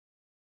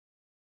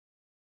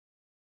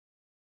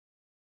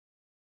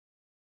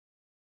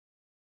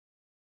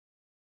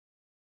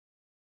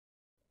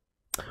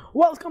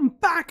Welcome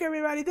back,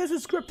 everybody. This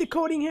is Cryptic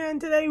coding here, and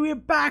today we're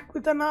back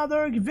with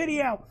another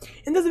video.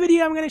 In this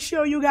video I'm going to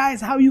show you guys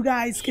how you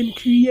guys can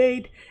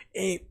create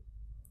a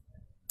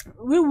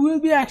we will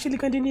be actually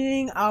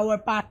continuing our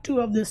part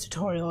 2 of this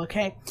tutorial.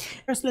 Okay,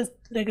 first let's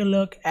take a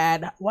look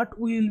at what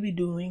we'll be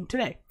doing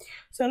today.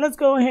 So let's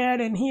go ahead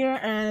and here,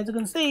 and as you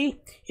can see,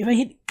 if I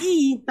hit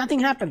E, nothing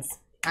happens.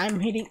 I'm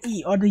hitting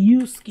E or the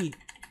use key,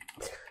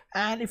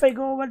 and if I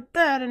go over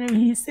there and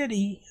hit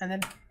city,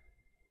 and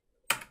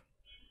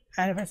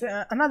if I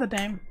say another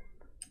time,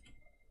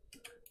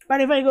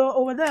 but if I go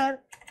over there,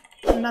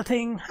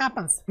 nothing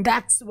happens.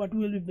 That's what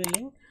we'll be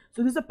building.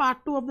 So this is a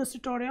part 2 of this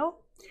tutorial,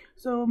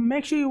 so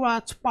make sure you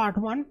watch part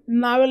 1.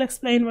 Now I will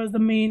explain what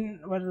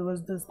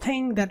was the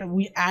thing that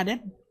we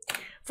added.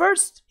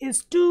 First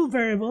is two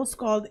variables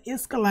called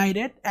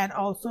isCollided and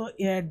also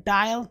a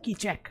dial key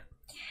check.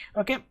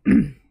 Okay,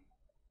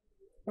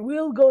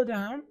 we'll go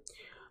down.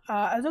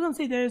 As you can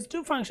see, there's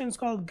two functions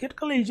called get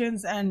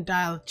collisions and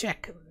dial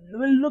check.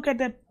 We'll look at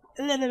that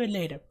a little bit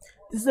later.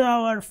 This is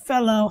our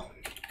fellow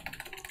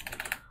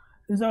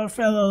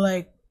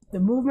like the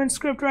movement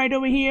script right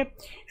over here,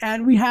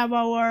 and we have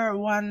our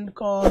one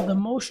called the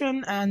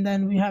motion, and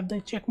then we have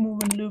the check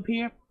movement loop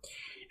here,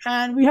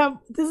 and we have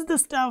this is the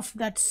stuff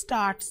that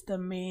starts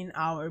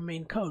our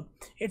main code.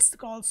 It's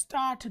called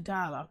start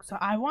dialog. So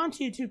I want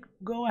you to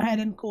go ahead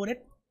and code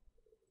it.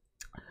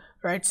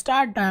 Right,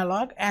 start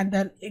dialog, and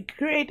then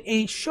create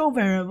a show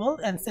variable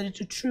and set it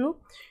to true,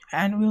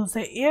 and we'll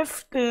say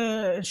if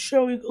the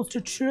show equals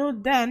to true,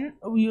 then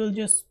we will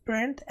just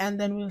print, and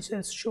then we'll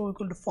say show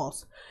equal to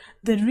false.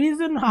 The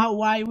reason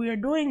why we are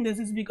doing this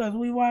is because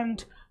we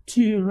want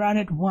to run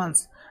it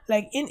once.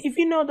 Like if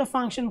you know the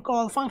function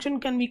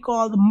can be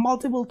called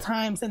multiple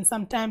times, and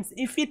sometimes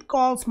if it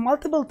calls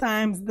multiple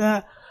times,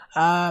 the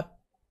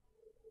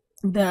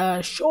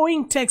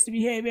showing text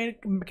behavior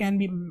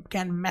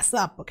can mess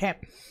up. Okay,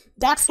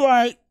 that's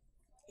why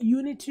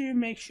you need to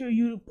make sure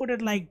you put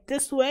it like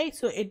this way,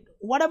 so it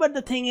whatever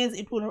the thing is,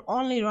 it will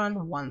only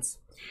run once.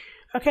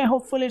 Okay,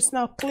 hopefully it's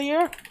now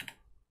clear.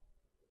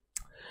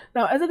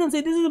 Now as you can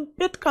see, this is a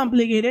bit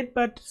complicated,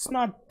 but it's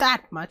not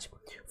that much.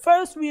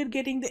 First, we are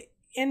getting the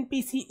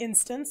NPC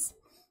instance.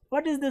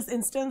 What is this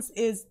instance?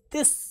 Is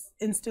this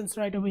instance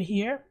right over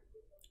here.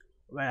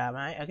 Where am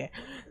I? Okay,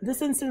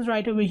 this instance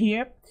right over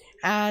here,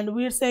 and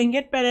we're saying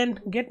get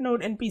parent, get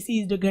node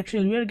NPCs to get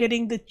children. We're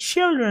getting the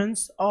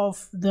children's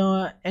of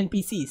the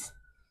NPCs,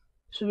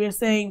 so we're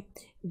saying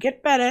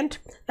get parent.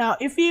 Now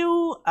if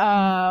you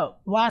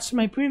watch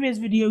my previous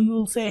video, you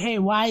will say, hey,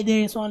 why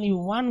there is only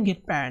one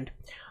get parent?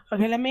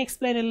 Okay, let me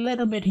explain a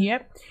little bit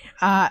here.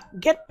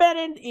 Get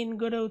parent in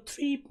Godot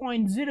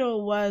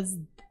 3.0 was,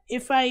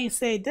 if I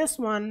say this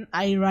one,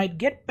 I write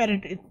get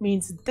parent, it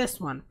means this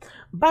one.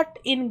 But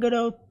in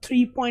Godot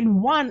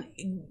 3.1,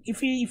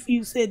 if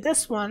you say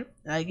this one,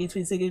 like if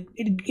you say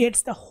it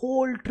gets the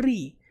whole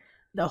tree,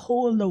 the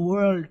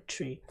world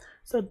tree.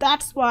 So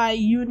that's why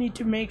you need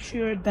to make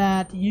sure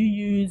that you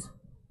use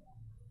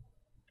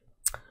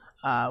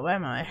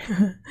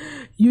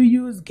you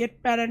use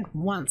get parent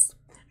once,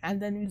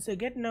 and then we'll say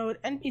get node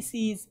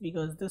NPCs,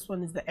 because this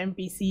one is the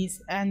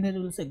NPCs, and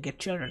then we'll say get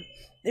children.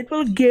 It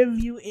will give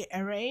you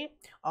an array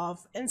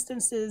of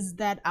instances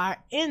that are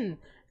in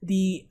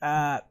the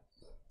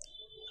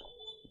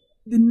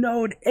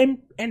node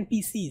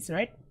NPCs,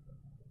 right?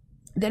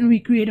 Then we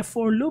create a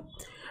for loop.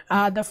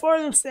 The for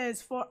loop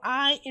says for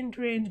I int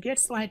range get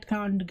slide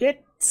count.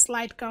 Get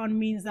slide count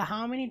means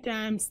how many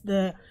times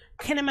the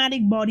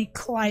kinematic body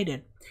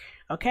collided.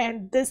 Okay,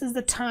 and this is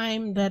the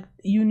time that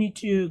you need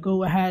to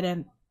go ahead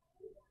and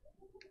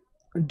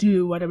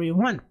do whatever you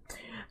want.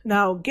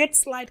 Now get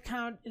slide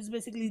count is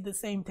basically the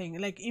same thing.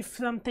 Like if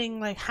something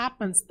like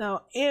happens,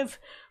 now if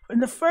in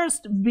the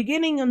first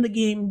beginning of the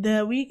game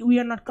we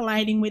are not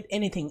colliding with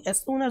anything,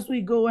 as soon as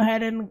we go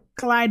ahead and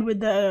collide with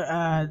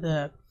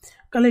the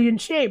collision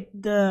shape,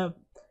 the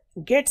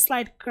get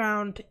slide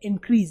count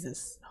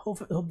increases. Hope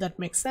that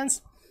makes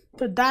sense.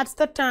 So that's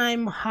the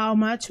time how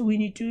much we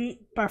need to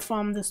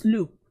perform this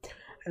loop.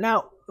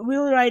 Now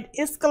we'll write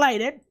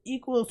isCollided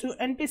equal to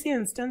NPC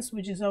instance,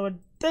 which is our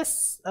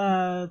this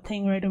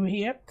thing right over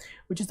here,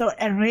 which is our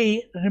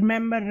array.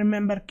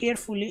 Remember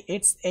carefully,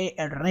 it's a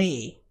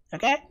array.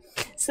 Okay,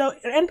 so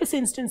NPC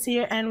instance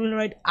here, and we'll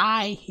write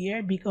I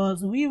here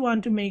because we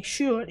want to make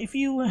sure, if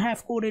you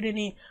have coded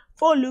any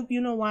for loop,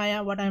 you know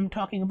what I'm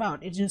talking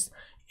about. It's just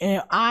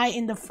I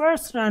in the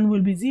first run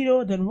will be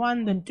 0, then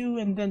 1, then 2,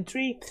 and then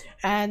 3,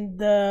 and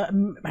the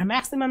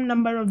maximum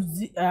number of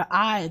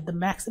the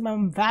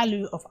maximum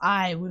value of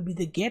I will be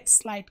the get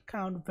slide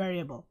count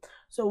variable.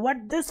 So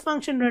what this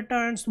function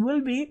returns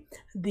will be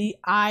the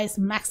I's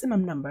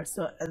maximum number.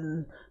 So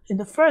in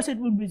the first it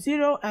will be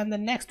 0, and the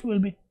next will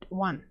be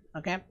 1.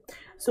 Okay,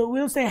 so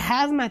we'll say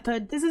has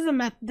method. This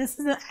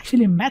is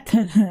actually a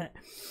method.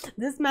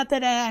 This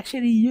method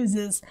actually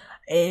uses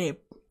a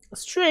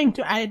string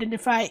to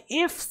identify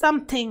if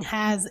something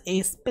has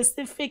a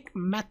specific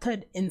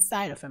method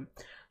inside of him.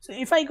 So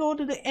if I go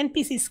to the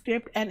NPC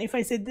script, and if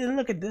I say,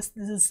 look at this,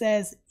 this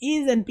says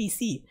is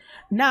NPC.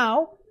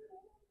 Now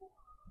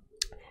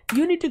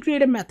you need to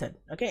create a method.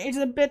 Okay, it's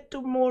a bit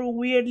more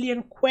weirdly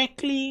and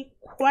quirkily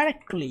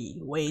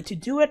way to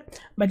do it,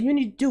 but you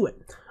need to do it.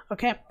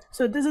 Okay,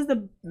 so this is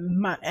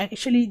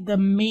actually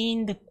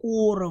the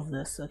core of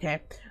this.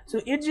 Okay,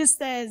 so it just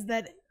says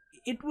that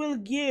it will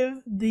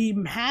give the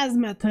has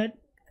method,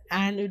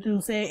 and it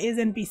will say is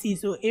NPC.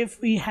 So if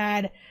we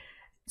had,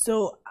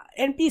 so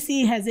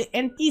NPC has a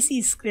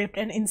NPC script,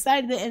 and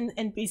inside the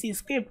NPC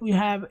script we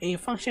have a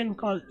function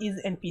called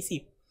is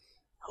NPC.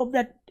 Hope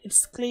that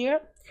it's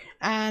clear.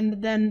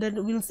 And then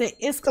we'll say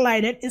is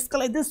collided.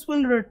 This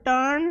will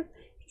return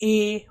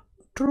a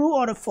true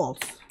or a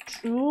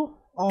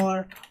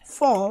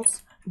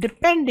false,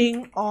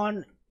 depending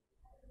on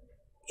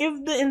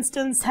if the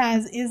instance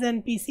has is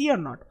NPC or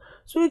not.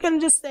 So we can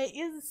just say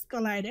is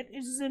collided.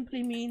 It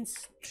simply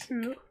means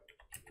true,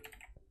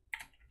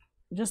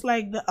 just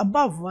like the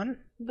above one.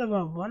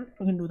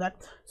 We can do that.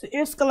 So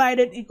is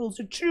collided equals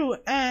to true,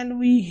 and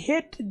we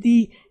hit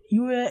the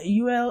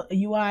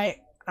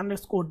UI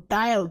underscore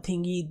dial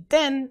thingy,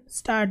 then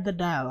start the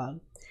dialogue.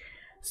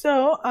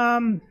 So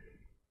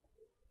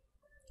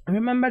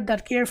remember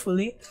that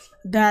carefully,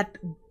 that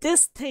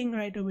this thing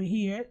right over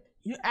here,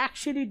 you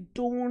actually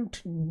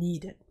don't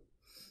need it.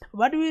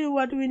 What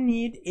we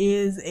need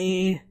is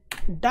a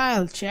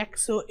dial check.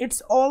 So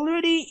it's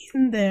already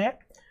in there,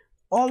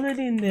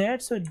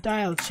 so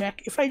dial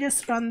check. If I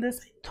just run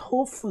this,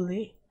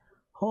 hopefully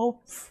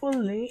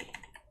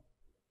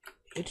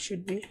it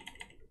should be,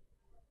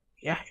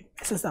 yeah, it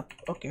messes up.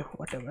 Okay,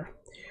 whatever.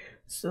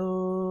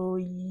 So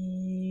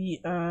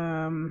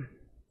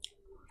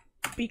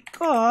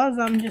because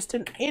I'm just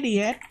an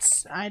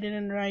idiot, I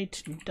didn't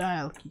write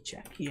dial key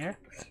check here.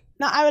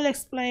 Now I will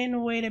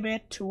explain. Wait a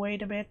bit.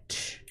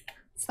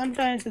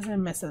 Sometimes it's a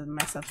mess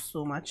up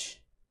so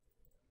much.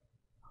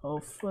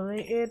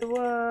 Hopefully it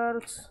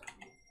works.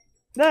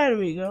 There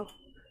we go.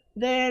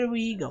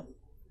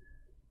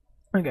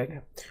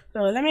 Okay, so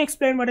let me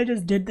explain what I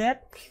just did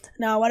there.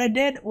 Now what I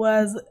did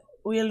was,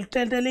 we're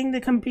telling the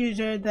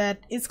computer that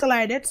it's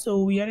collided.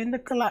 So we are in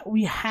the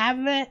we have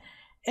a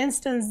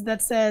instance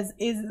that says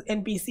is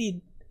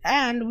NPC,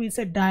 and we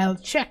said dial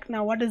check.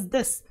 Now what is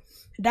this?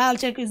 Dial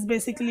check is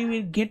basically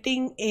we're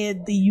getting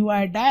the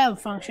UI dial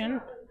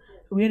function.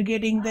 We're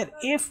getting that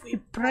if we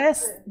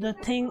press the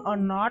thing or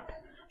not,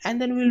 and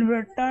then we'll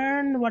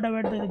return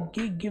whatever the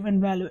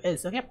given value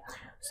is. Okay,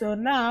 so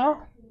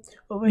now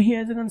over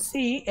here, as you can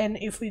see, and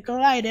if we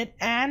collide it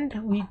and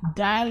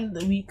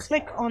we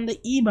click on the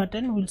E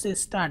button, we'll say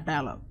start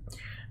dialog.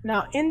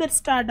 Now in that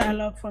start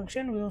dialog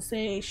function, we'll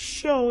say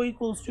show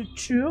equals to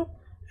true,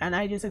 and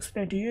I just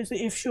explained to you. So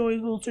if show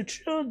equals to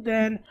true,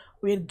 then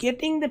we're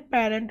getting the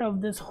parent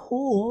of this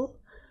whole.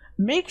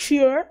 Make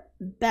sure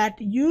that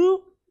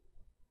you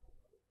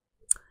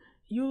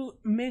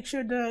make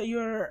sure that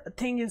your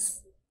thing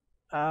is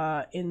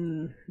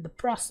in the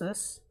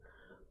process.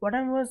 What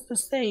I was to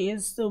say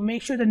is, so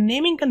make sure the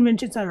naming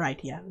conventions are right.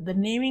 Yeah, the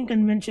naming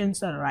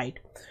conventions are right.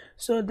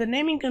 So the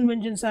naming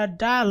conventions are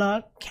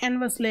dialog,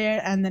 canvas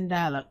layer, and then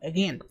dialog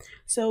again.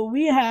 So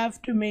we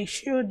have to make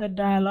sure the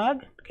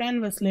dialog,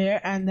 canvas layer,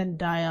 and then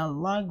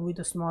dialog with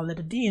a small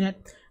letter d in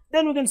it.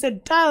 Then we can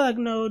say dialog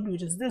node,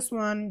 which is this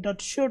one,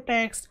 dot show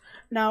text.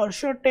 Now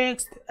show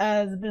text,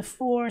 as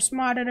before,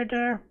 smart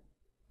editor.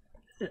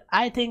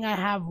 I think I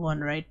have one,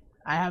 right?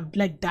 I have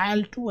like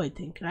dial 2, I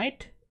think,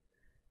 right?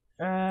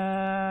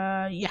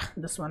 Yeah,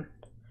 this one,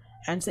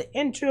 and say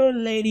intro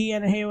lady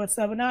and hey what's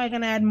up. Now I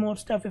can add more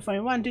stuff if I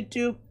wanted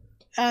to,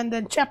 and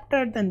then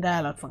chapter, then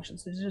dialog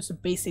functions. It's just the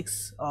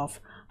basics of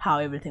how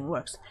everything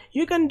works.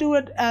 You can do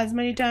it as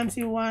many times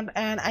you want,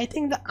 and I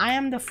think that I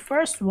am the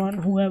first one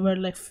who ever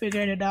like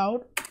figured it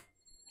out.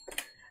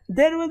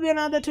 There will be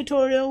another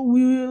tutorial.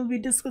 We will be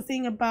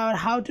discussing about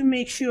how to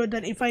make sure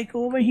that if I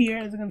go over here,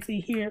 as you can see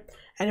here,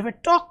 and if I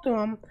talk to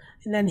him,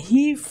 and then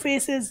he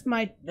faces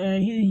my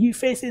he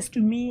faces to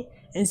me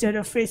instead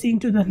of facing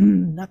to the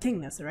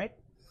nothingness, right?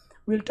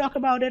 We'll talk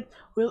about it.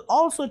 We'll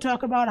also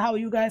talk about how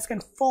you guys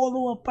can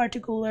follow a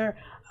particular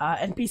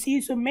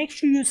NPC. So make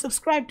sure you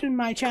subscribe to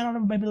my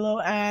channel below,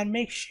 and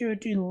make sure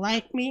to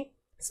like me,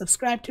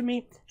 subscribe to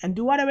me, and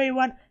do whatever you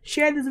want.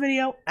 Share this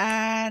video,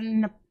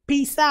 and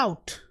peace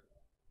out.